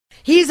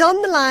He's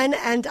on the line,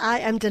 and I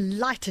am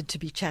delighted to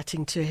be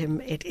chatting to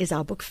him. It is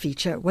our book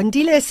feature,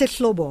 Wandile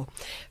Sihlobo,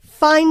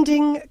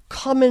 Finding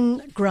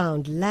Common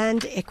Ground,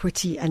 Land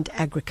Equity and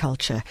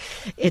Agriculture.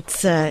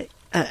 It's a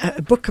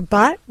book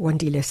by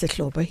Wandile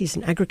Sihlobo. He's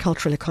an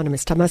agricultural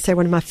economist. I must say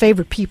one of my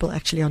favorite people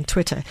actually on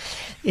Twitter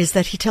is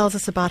that he tells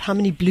us about how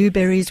many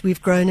blueberries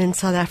we've grown in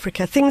South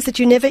Africa, things that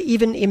you never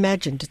even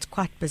imagined. It's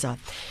quite bizarre.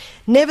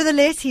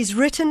 Nevertheless, he's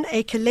written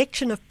a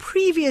collection of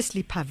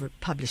previously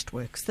published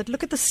works that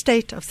look at the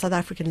state of South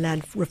African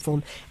land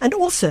reform and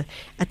also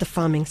at the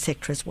farming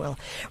sector as well.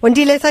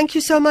 Wandile, thank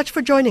you so much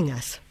for joining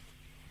us.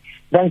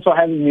 Thanks for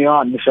having me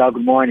on, Michelle.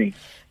 Good morning.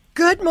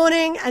 Good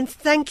morning, and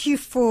thank you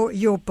for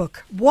your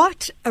book.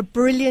 What a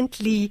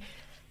brilliantly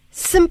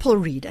simple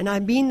read, and I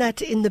mean that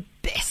in the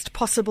best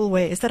possible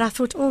way, is that I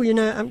thought,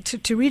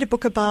 to read a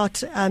book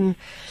about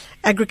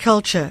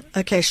agriculture,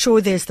 okay,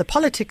 sure, there's the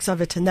politics of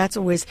it, and that's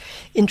always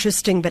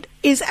interesting, but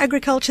is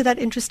agriculture that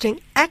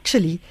interesting?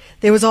 Actually,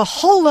 there was a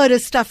whole load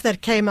of stuff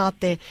that came out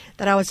there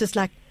that I was just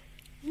like,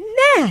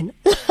 man,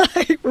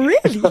 like,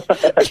 really?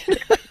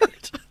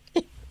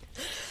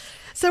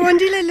 So,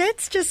 Wandile,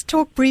 let's just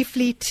talk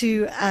briefly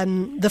to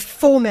the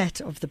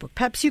format of the book.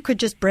 Perhaps you could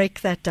just break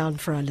that down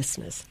for our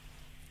listeners.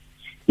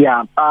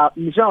 Yeah,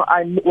 Michelle,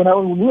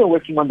 when we were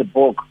working on the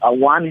book,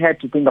 one had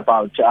to think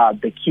about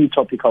the key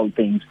topical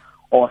things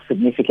or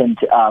significant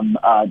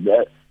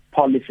the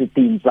policy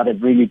themes that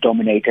have really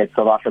dominated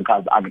South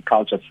Africa's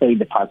agriculture, say,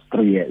 the past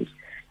 3 years.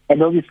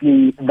 And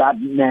obviously,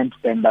 that meant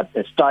then that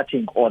the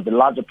starting or the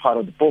larger part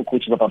of the book,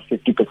 which is about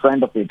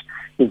 50% of it,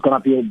 is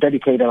going to be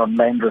dedicated on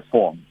land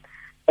reform.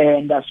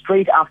 And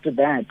straight after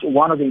that,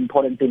 one of the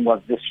important things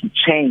was this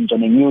change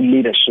and a new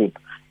leadership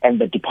and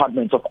the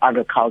Department of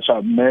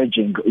Agriculture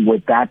merging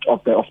with that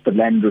of the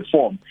land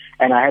reform.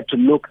 And I had to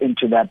look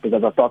into that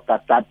because I thought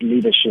that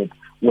leadership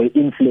will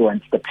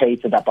influence the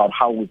pace about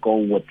how we go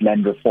with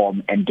land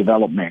reform and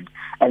development.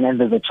 And then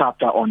there's a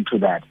chapter onto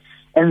that.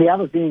 And the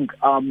other thing,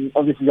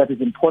 obviously, that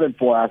is important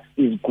for us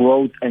is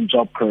growth and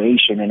job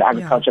creation. And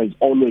agriculture is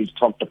always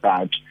talked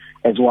about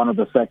as one of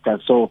the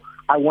sectors. So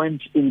I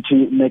went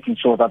into making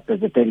sure that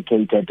there's a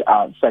dedicated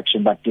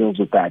section that deals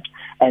with that.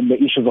 And the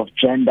issues of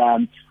gender,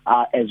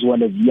 as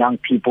well as young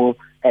people,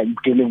 and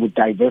dealing with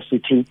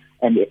diversity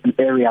and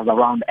areas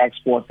around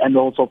exports, and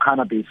also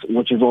cannabis,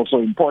 which is also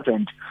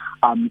important,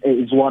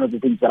 is one of the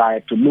things that I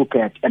had to look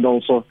at, and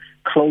also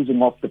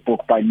closing off the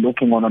book by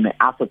looking on an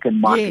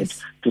African market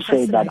to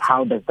say that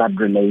how does that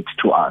relate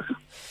to us.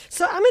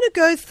 So I'm going to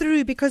go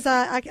through, because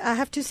I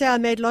have to say I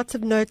made lots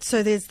of notes.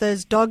 So there's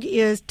those dog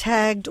ears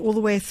tagged all the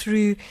way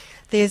through.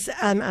 There's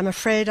I'm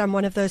afraid I'm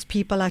one of those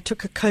people. I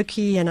took a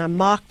Koki and I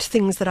marked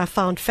things that I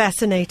found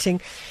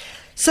fascinating.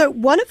 So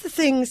one of the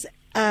things,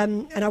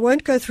 and I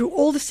won't go through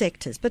all the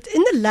sectors, but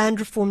in the land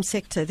reform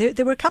sector,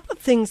 there were a couple of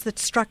things that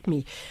struck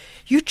me.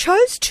 You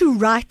chose to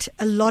write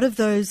a lot of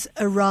those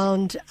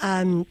around,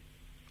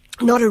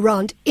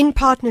 in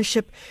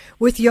partnership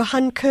with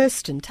Johan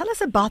Kirsten. Tell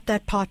us about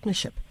that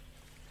partnership.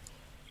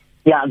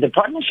 Yeah, the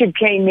partnership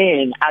came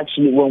in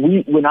actually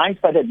when I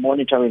started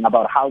monitoring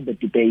about how the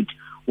debate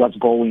was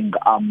going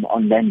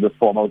on land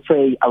reform. I would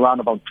say around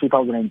about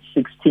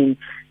 2016,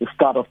 the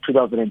start of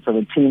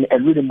 2017,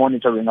 and really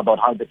monitoring about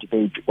how the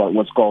debate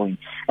was going.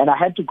 And I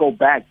had to go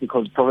back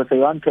because Professor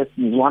Johan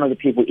Kirsten is one of the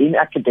people in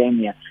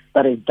academia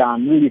that has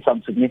done really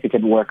some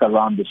significant work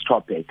around this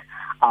topic.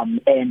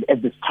 And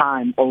at this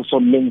time also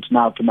linked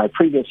now to my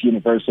previous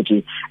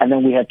university. And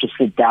then we had to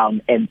sit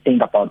down and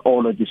think about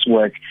all of this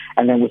work.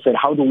 And then we said,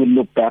 how do we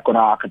look back on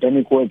our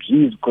academic work,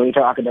 his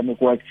greater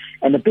academic work,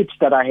 and the bits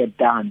that I had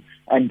done,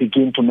 and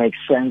begin to make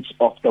sense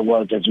of the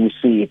world as we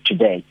see it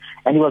today.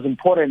 And it was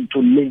important to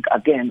link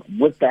again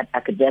with that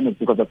academic,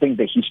 because I think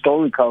the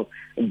historical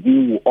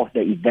view of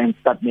the events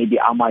that maybe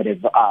I might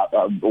have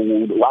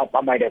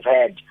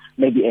had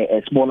maybe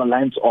a smaller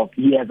lens of,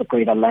 he has a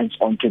greater lens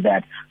onto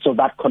that. So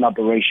that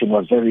collaboration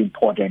was very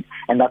important,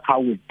 and that's how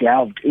we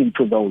delved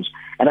into those.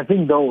 And I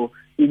think though,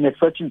 in a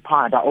certain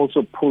part, I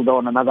also pulled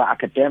on another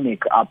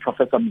academic,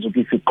 Professor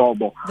Wandile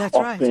Sihlobo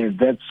of the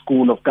Vet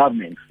School of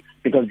Government,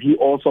 because he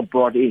also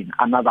brought in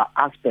another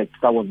aspect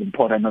that was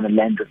important on the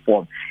land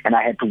reform. And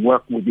I had to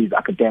work with these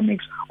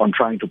academics on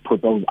trying to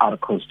put those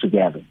articles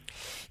together.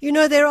 You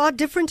know, there are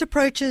different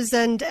approaches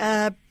and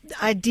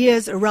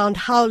ideas around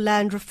how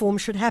land reform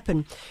should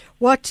happen.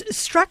 What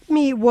struck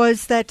me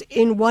was that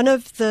in one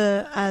of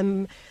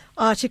the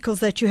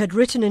articles that you had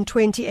written in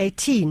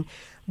 2018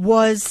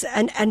 was,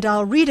 and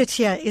I'll read it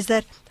here, is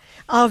that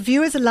our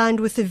view is aligned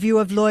with the view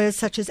of lawyers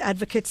such as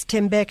advocates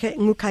Tembeka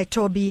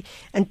Ngukaitobi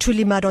and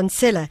Thuli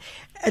Madonsela.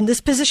 And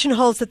this position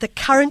holds that the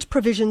current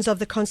provisions of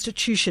the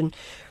Constitution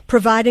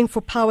providing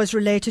for powers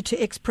related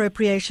to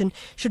expropriation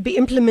should be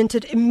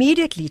implemented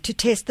immediately to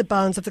test the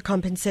bounds of the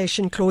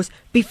compensation clause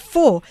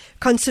before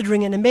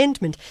considering an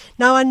amendment.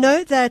 Now, I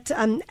know that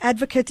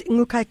Advocate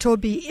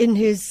Ngukaitobi in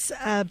his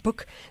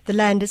book, The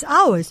Land is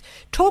Ours,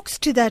 talks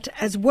to that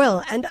as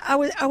well. And I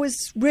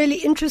was really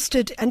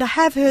interested, and I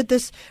have heard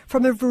this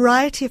from a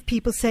variety of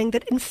people saying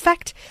that, in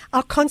fact,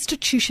 our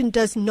Constitution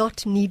does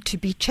not need to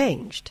be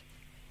changed.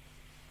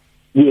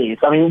 Yes,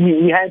 I mean,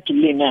 we had to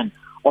lean in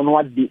on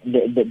what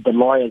the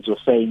lawyers were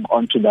saying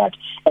onto that.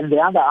 And the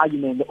other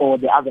argument or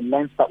the other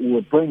lens that we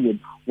were bringing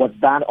was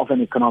that of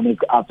an economic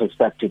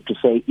perspective, to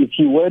say if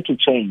you were to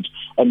change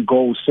and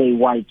go, say,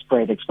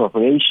 widespread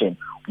expropriation,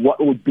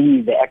 what would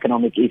be the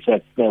economic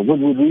effect there? Would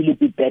we really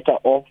be better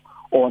off,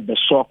 or the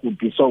shock would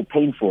be so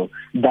painful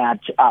that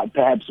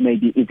perhaps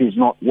maybe it is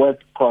not worth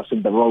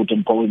crossing the road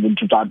and going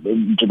into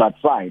that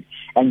side?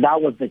 And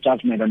that was the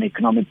judgment on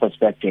economic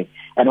perspective.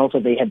 And also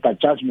they had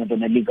that judgment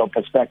on a legal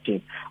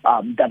perspective,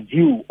 that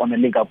view on a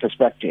legal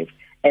perspective.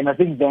 And I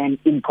think then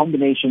in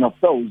combination of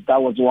those,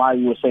 that was why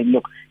we were saying,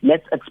 look,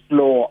 let's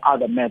explore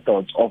other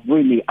methods of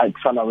really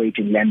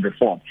accelerating land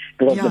reform.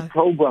 Because the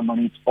program on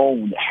its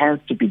own has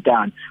to be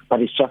done,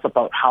 but it's just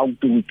about how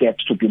do we get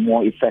to be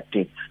more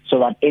effective so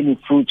that any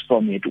fruits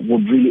from it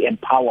would really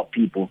empower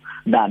people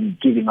than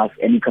giving us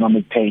an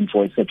economic pain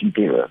for a certain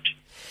period.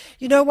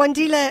 You know,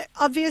 Wandile,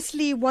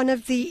 obviously one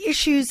of the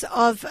issues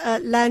of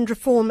land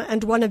reform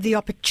and one of the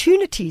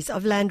opportunities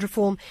of land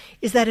reform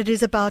is that it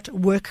is about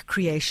work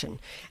creation.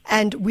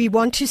 And we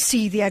want to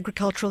see the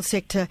agricultural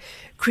sector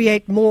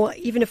create more,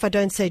 even if I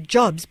don't say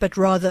jobs, but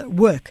rather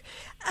work.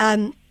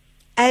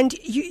 And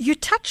you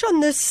touch on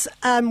this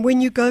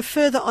when you go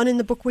further on in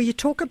the book, where you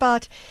talk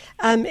about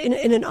in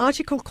an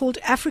article called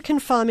 "African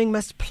Farming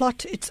Must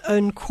Plot Its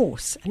Own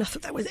Course," and I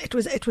thought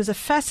it was a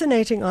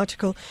fascinating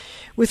article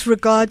with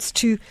regards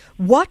to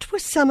what were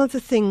some of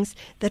the things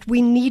that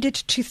we needed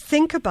to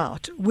think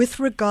about with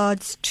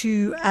regards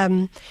to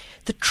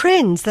the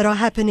trends that are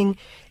happening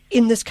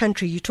in this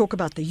country. You talk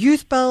about the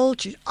youth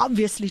bulge, you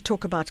obviously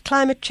talk about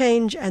climate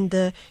change and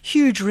the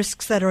huge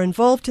risks that are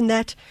involved in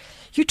that.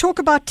 You talk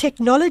about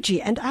technology,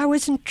 and I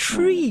was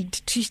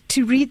intrigued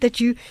to read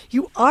that you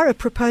are a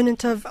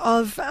proponent of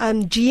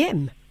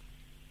GM.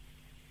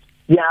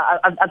 Yeah,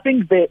 I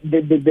think the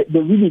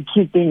really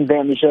key thing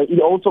there, Michelle,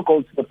 it also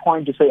goes to the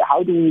point to say,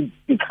 how do we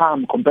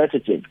become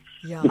competitive?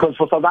 Yeah. Because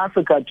for South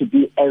Africa to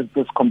be as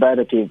this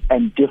competitive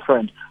and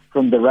different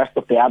from the rest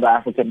of the other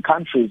African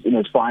countries in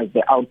as far as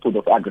the output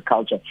of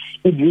agriculture,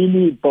 it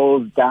really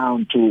boils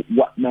down to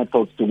what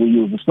methods do we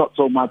use. It's not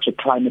so much a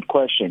climate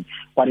question,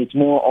 but it's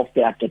more of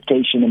the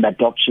adaptation and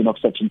adoption of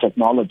certain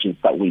technologies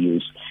that we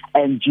use.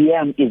 And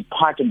GM is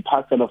part and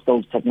parcel of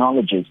those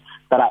technologies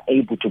that are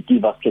able to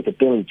give us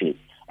capabilities.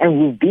 And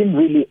we've been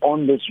really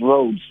on this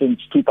road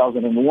since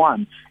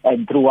 2001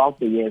 and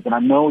throughout the years. And I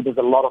know there's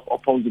a lot of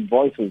opposing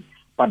voices,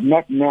 but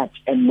net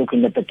and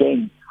looking at the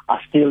game, I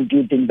still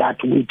do think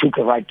that we took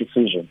the right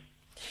decision.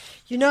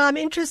 You know, I'm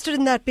interested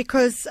in that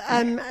because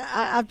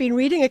I've been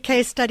reading a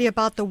case study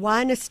about the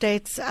wine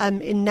estates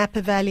in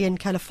Napa Valley in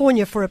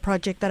California for a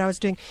project that I was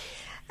doing.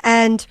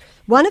 And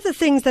one of the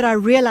things that I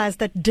realized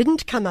that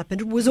didn't come up,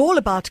 and it was all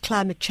about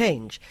climate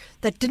change,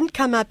 that didn't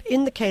come up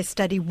in the case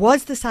study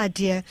was this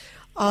idea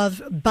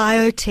of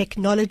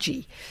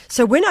biotechnology.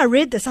 So when I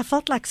read this, I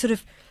felt like sort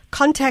of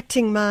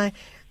contacting my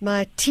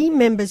team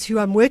members who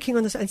I'm working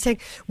on this and saying,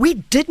 we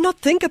did not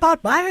think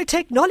about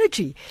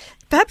biotechnology.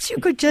 Perhaps you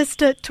could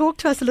just talk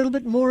to us a little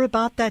bit more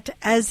about that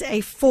as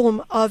a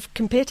form of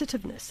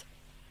competitiveness.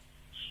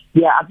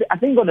 Yeah, I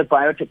think on the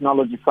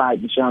biotechnology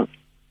side, Michelle,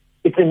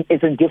 it's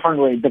in different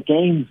ways. The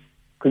gains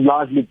could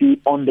largely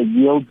be on the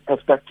yield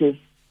perspective,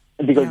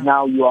 because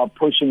now you are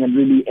pushing and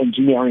really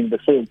engineering the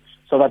field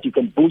so that you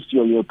can boost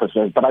your yield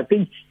percent. But I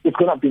think it's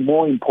going to be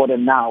more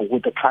important now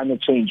with the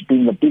climate change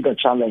being a bigger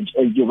challenge,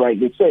 as you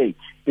rightly say,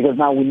 because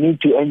now we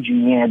need to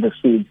engineer the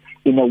seeds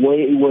in a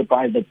way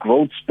whereby the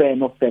growth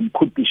span of them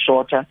could be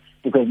shorter,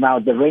 because now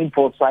the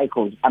rainfall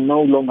cycles are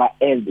no longer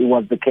as it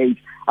was the case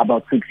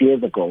about 6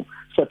 years ago.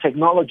 So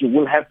technology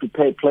will have to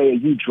play a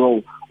huge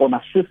role on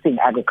assisting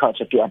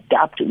agriculture to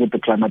adapt with the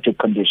climatic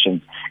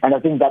conditions. And I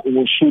think that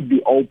we should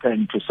be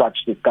open to such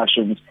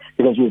discussions,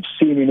 because we've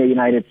seen in the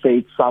United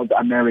States, South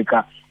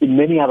America, in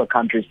many other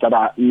countries that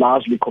are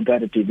largely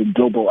competitive in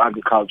global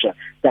agriculture,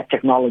 that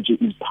technology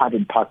is part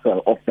and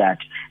parcel of that.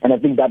 And I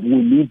think that we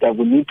need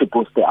to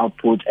boost the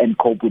output and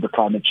cope with the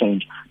climate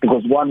change.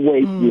 Because one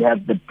way we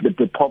have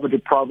the poverty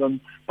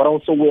problem, but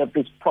also we have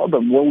this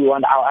problem where we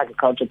want our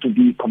agriculture to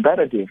be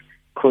competitive,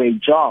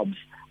 create jobs,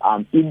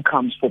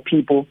 incomes for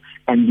people,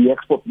 and the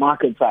export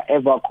markets are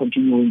ever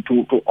continuing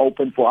to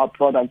open for our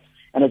products.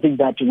 And I think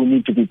that we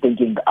need to be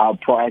thinking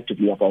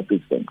proactively about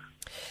these things.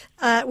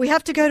 We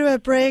have to go to a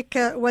break,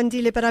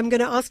 Wandile, but I'm going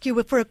to ask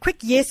you for a quick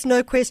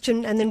yes-no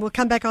question, and then we'll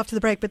come back after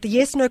the break. But the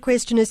yes-no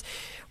question is,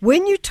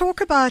 when you talk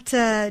about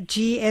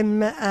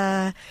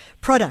GM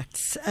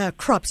products,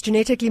 crops,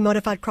 genetically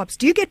modified crops,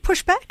 do you get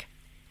pushback?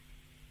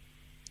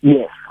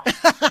 Yes.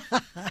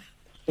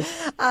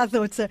 I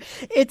thought so.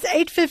 It's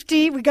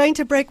 8:50. We're going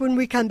to break. When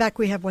we come back,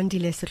 we have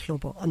Wandile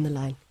Sihlobo on the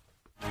line.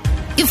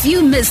 If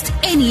you missed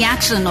any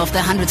action of the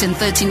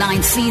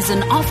 139th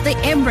season of the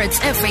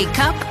Emirates FA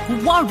Cup,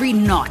 worry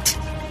not.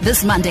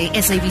 This Monday,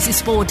 SABC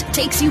Sport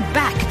takes you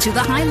back to the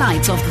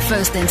highlights of the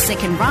first and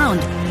second round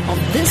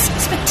of this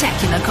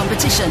spectacular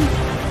competition.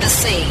 The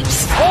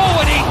saves. Oh,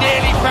 and he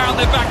nearly found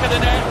the back of the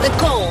net. The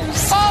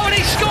goals. Oh, and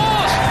he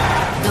scores!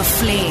 The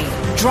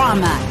flair,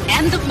 drama,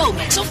 and the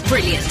moments of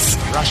brilliance.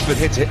 Rashford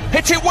hit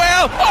it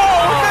well!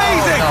 Oh,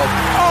 amazing!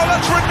 Oh,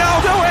 that's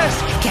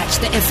Ronaldo-esque! Catch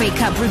the FA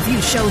Cup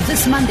review show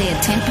this Monday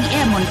at 10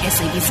 p.m. on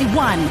SABC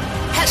 1.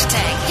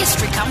 Hashtag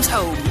History Comes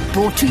Home.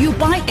 Brought to you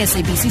by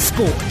SABC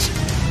Sport.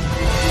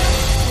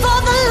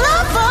 For the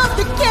love of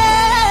the game.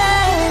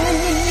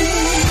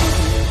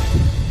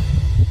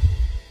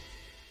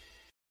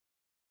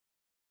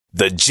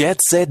 The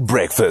Jetset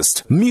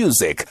Breakfast.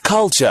 Music,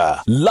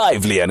 culture,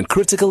 lively and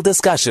critical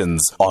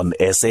discussions on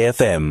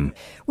SAFM.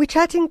 We're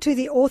chatting to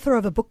the author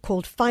of a book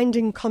called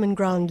Finding Common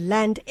Ground,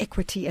 Land,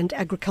 Equity and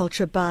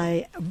Agriculture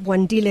by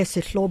Wandile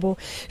Sihlobo,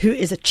 who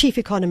is a chief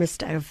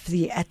economist at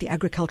the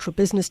Agricultural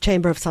Business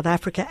Chamber of South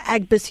Africa,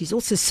 AGBIS. He's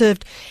also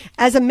served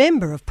as a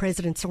member of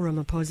President Cyril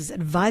Ramaphosa's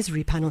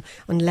advisory panel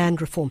on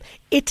land reform.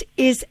 It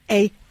is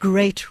a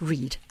great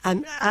read.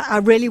 I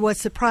really was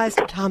surprised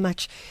at how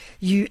much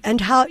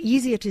and how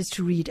easy it is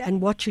to read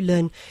and what you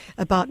learn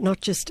about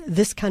not just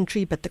this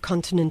country but the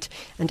continent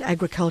and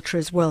agriculture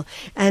as well.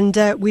 And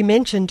we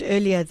mentioned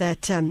earlier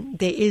that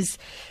there is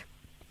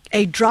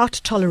a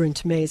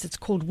drought-tolerant maize. It's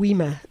called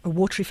WEMA, a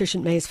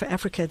water-efficient maize for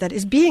Africa, that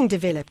is being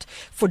developed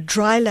for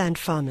dry land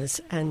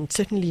farmers. And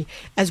certainly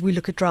as we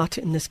look at drought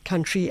in this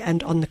country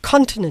and on the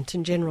continent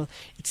in general,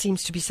 it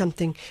seems to be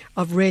something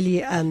of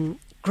really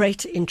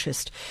great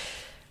interest.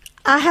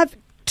 I have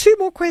two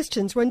more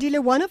questions.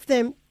 Wandile, one of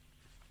them,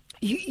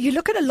 you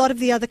look at a lot of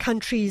the other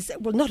countries,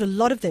 well, not a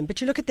lot of them, but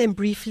you look at them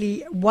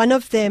briefly. One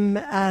of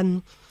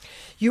them,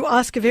 you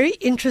ask a very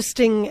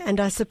interesting and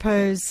I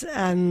suppose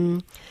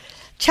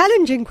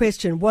challenging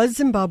question. Was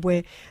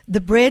Zimbabwe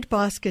the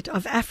breadbasket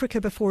of Africa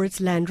before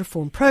its land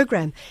reform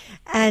program?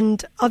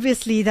 And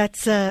obviously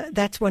that's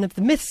one of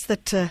the myths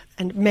that,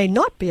 and may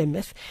not be a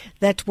myth,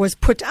 that was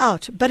put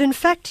out. But in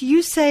fact,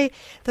 you say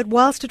that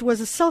whilst it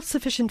was a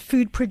self-sufficient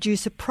food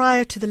producer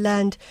prior to the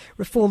land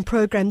reform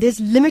program,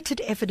 there's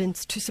limited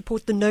evidence to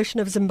support the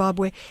notion of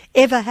Zimbabwe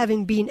ever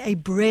having been a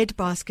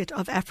breadbasket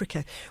of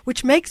Africa,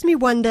 which makes me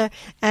wonder,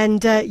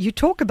 and you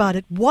talk about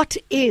it, what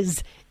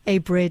is a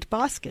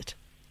breadbasket?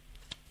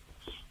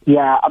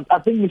 Yeah, I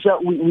think,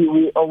 Michelle,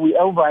 we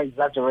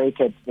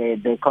over-exaggerated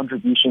the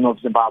contribution of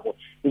Zimbabwe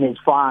in as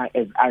far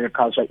as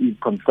agriculture is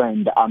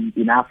concerned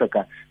in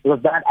Africa,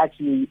 because that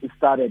actually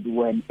started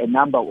when a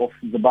number of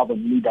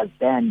Zimbabwean leaders,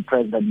 then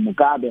President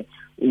Mugabe,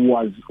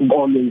 was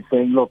always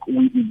saying, look,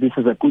 this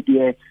is a good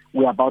year,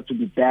 we're about to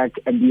be back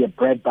and be a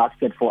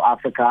breadbasket for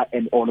Africa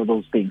and all of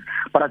those things.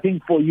 But I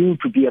think for you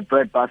to be a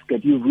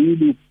breadbasket, you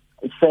really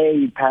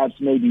say perhaps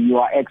maybe you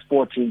are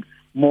exporting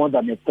more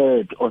than a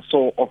third or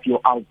so of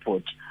your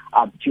output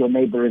to your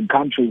neighboring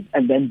countries,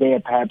 and then there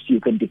perhaps you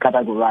can be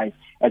categorized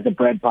as a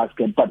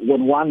breadbasket. But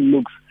when one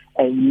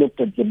looked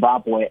at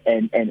Zimbabwe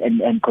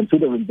and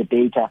considering the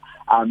data,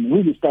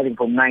 really starting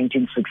from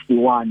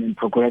 1961 and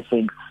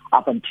progressing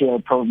up until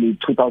probably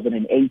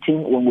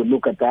 2018, when we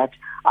look at that,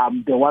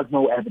 there was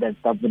no evidence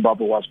that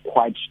Zimbabwe was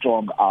quite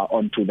strong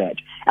onto that.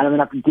 And I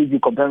mean, I can give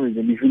you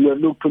comparison. If you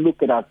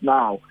look at us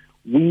now,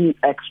 we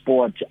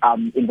export,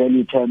 in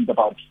value terms,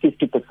 about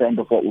 50%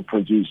 of what we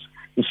produce.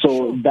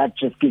 So that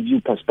just gives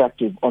you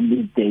perspective on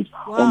these days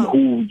on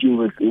who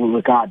you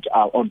regard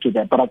onto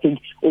that. But I think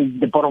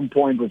the bottom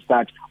point was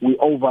that we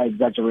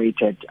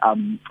over-exaggerated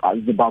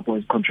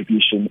Zimbabwe's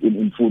contribution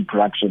in food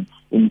production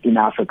in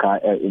Africa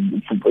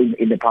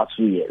in the past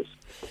few years.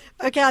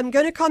 Okay, I'm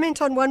going to comment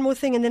on one more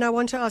thing and then I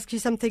want to ask you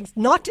something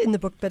not in the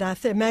book, but I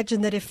imagine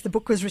that if the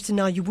book was written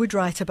now, you would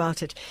write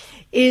about it.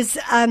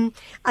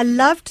 I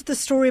loved the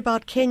story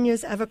about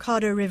Kenya's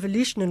avocado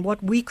revolution and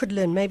what we could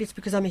learn. Maybe it's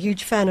because I'm a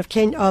huge fan of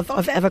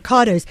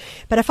avocados,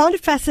 but I found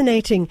it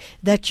fascinating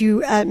that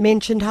you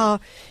mentioned how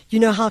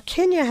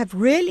Kenya have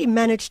really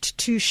managed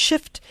to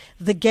shift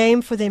the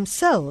game for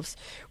themselves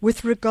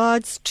with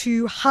regards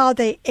to how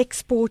they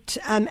export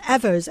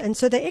avos. And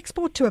so they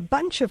export to a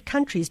bunch of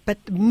countries, but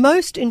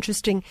most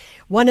interesting,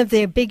 one of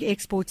their big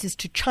exports is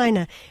to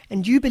China.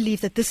 And you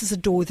believe that this is a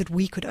door that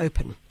we could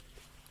open.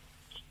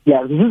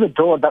 Yeah, this is a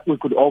door that we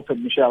could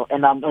open, Michelle.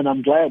 And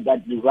I'm glad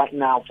that right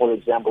now, for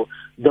example,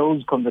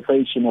 those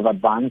conversations have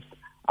advanced.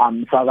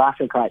 South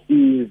Africa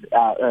is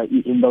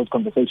in those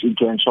conversations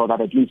to ensure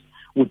that at least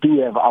we do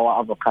have our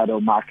avocado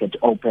market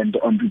opened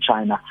onto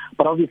China.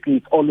 But obviously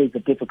it's always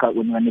difficult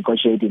when we're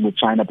negotiating with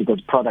China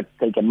because products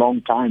take a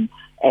long time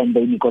and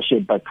they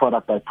negotiate by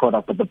product.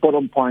 But the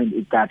bottom point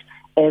is that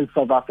as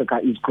South Africa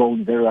is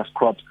growing various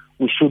crops,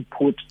 we should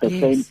put the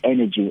same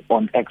energy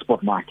on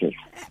export markets.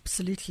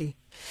 Absolutely.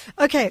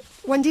 Okay,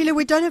 Wandile,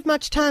 we don't have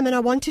much time and I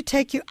want to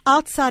take you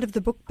outside of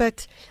the book,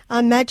 but I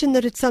imagine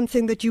that it's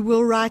something that you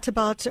will write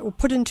about or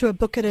put into a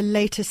book at a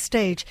later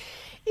stage,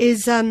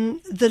 is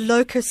the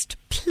locust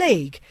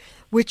plague,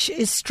 which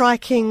is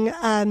striking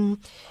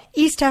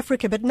East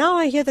Africa. But now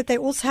I hear that they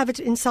also have it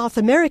in South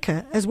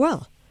America as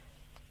well.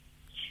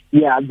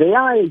 Yeah, they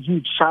are a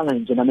huge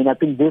challenge. And I mean, I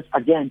think this,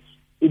 again,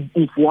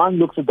 if one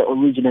looks at the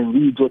origin and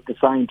reads what the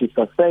scientists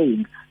are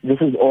saying, this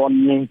is all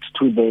linked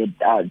to the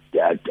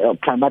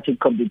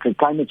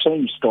climate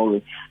change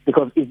story.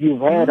 Because if you've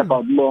heard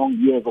about long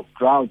years of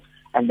droughts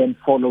and then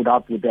followed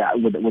up with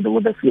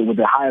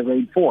the high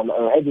rainfall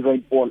or heavy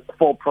rainfall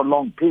for a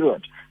prolonged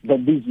period,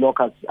 then these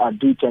locusts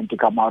do tend to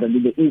come out. And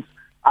in the East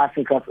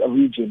Africa's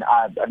region,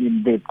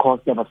 they've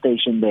caused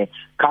devastation there.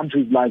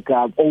 Countries like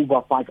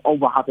over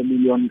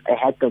 500,000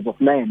 hectares of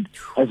land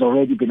has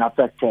already been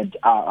affected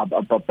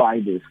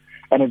by this.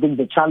 And I think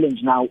the challenge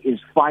now is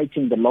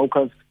fighting the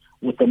locusts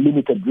with the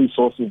limited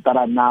resources that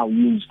are now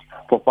used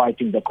for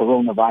fighting the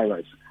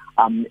coronavirus.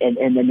 And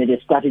there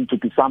is starting to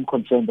be some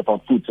concerns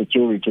about food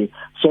security.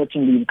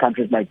 Certainly in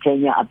countries like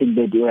Kenya, I think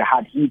they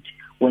had hit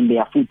when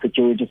their food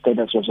security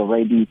status was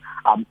already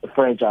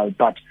fragile.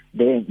 But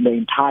the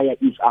entire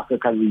East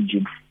Africa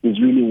region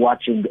is really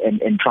watching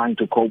and trying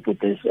to cope with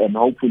this, and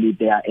hopefully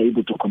they are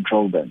able to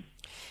control them.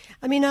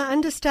 I mean, I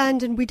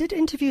understand, and we did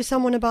interview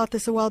someone about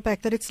this a while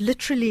back, that it's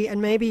literally,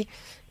 and maybe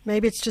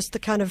it's just the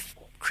kind of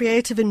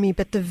creative in me,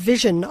 but the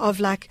vision of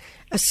like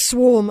a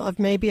swarm of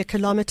maybe a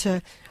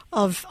kilometer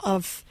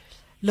of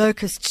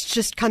locusts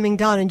just coming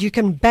down, and you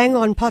can bang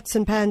on pots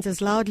and pans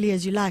as loudly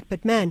as you like,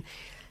 but man,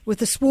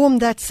 with a swarm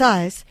that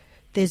size,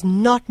 there's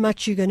not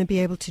much you're going to be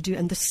able to do,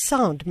 and the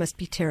sound must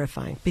be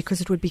terrifying,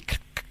 because it would be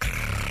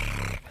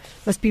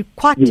must be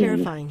quite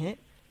terrifying, eh?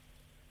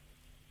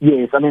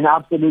 Yes, I mean,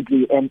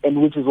 absolutely, and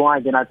which is why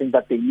then I think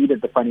that they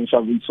needed the financial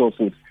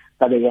resources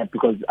that they had,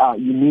 because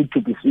you need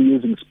to be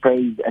using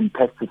sprays and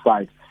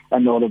pesticides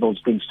and all of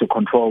those things to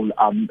control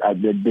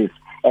this.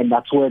 And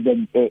that's where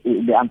then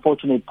the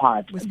unfortunate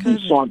part,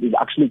 this one is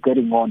actually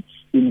getting on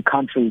in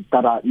countries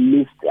that are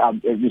least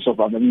resource.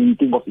 I mean, you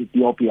think of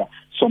Ethiopia,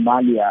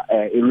 Somalia,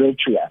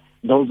 Eritrea.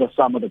 Those are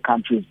some of the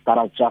countries that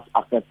are just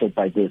affected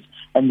by this.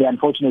 And the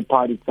unfortunate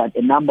part is that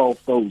a number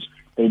of those,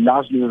 they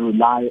largely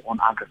rely on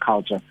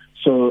agriculture.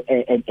 So,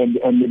 and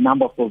the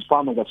number of those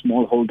farmers are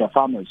smallholder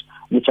farmers,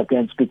 which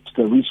again speaks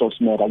to the resource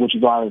matter, which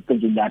is why I was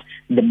thinking that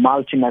the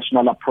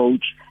multinational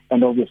approach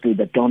and obviously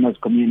the donors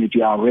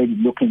community are already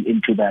looking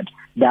into that.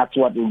 That's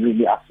what will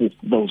really assist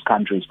those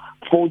countries.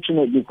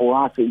 Fortunately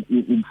for us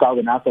in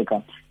Southern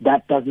Africa,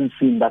 that doesn't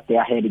seem that they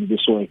are heading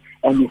this way.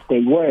 And if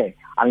they were,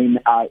 I mean,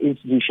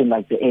 institutions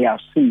like the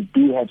ARC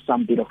do have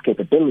some bit of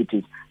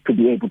capabilities to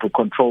be able to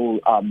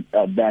control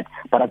that.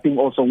 But I think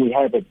also we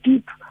have a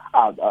deep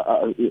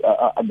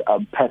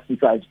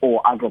pesticides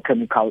or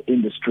agrochemical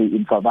industry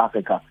in South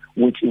Africa,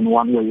 which in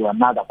one way or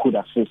another could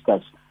assist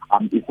us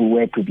if we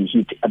were to be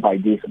hit by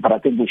this. But I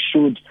think we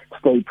should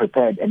stay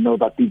prepared and know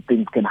that these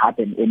things can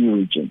happen in any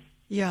region.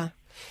 Yeah.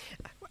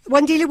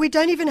 Wandile, we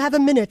don't even have a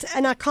minute,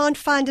 and I can't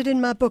find it in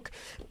my book,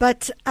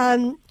 but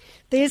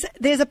there's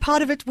a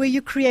part of it where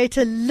you create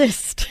a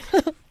list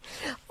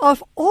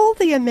of all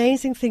the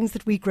amazing things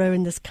that we grow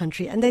in this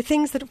country, and they're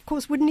things that, of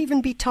course, wouldn't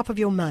even be top of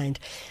your mind.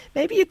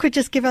 Maybe you could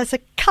just give us a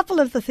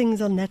couple of the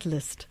things on that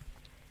list.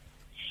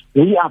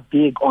 We are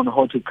big on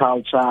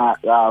horticulture,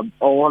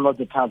 all of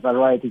the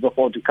varieties of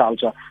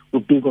horticulture.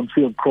 We're big on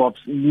field crops.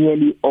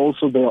 Nearly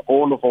also they're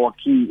all of our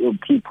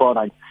key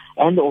products,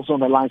 and also on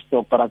the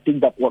livestock. But I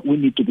think that what we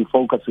need to be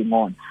focusing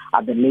on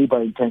are the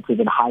labor-intensive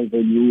and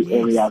high-value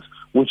areas,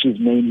 which is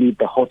mainly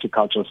the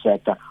horticultural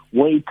sector.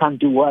 Where it can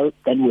do well,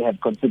 then we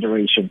have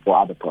consideration for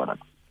other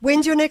products.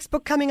 When's your next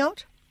book coming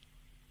out?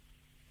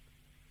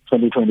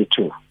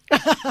 2022.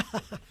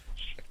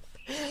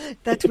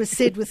 That was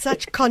said with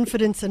such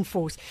confidence and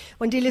force.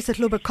 Wandile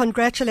Sihlobo,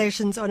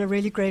 congratulations on a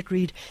really great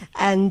read,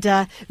 and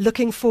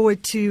looking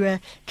forward to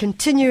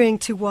continuing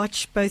to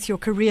watch both your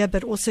career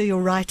but also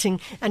your writing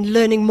and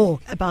learning more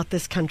about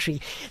this country.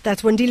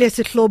 That's Wandile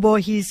Sihlobo.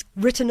 He's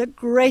written a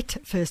great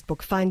first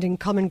book, Finding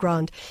Common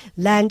Ground,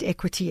 Land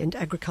Equity and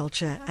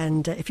Agriculture.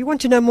 And if you want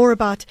to know more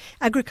about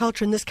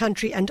agriculture in this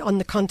country and on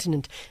the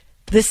continent,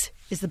 this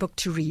is the book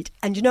to read.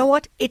 And you know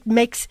what? It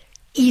makes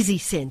easy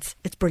sense.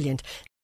 It's brilliant.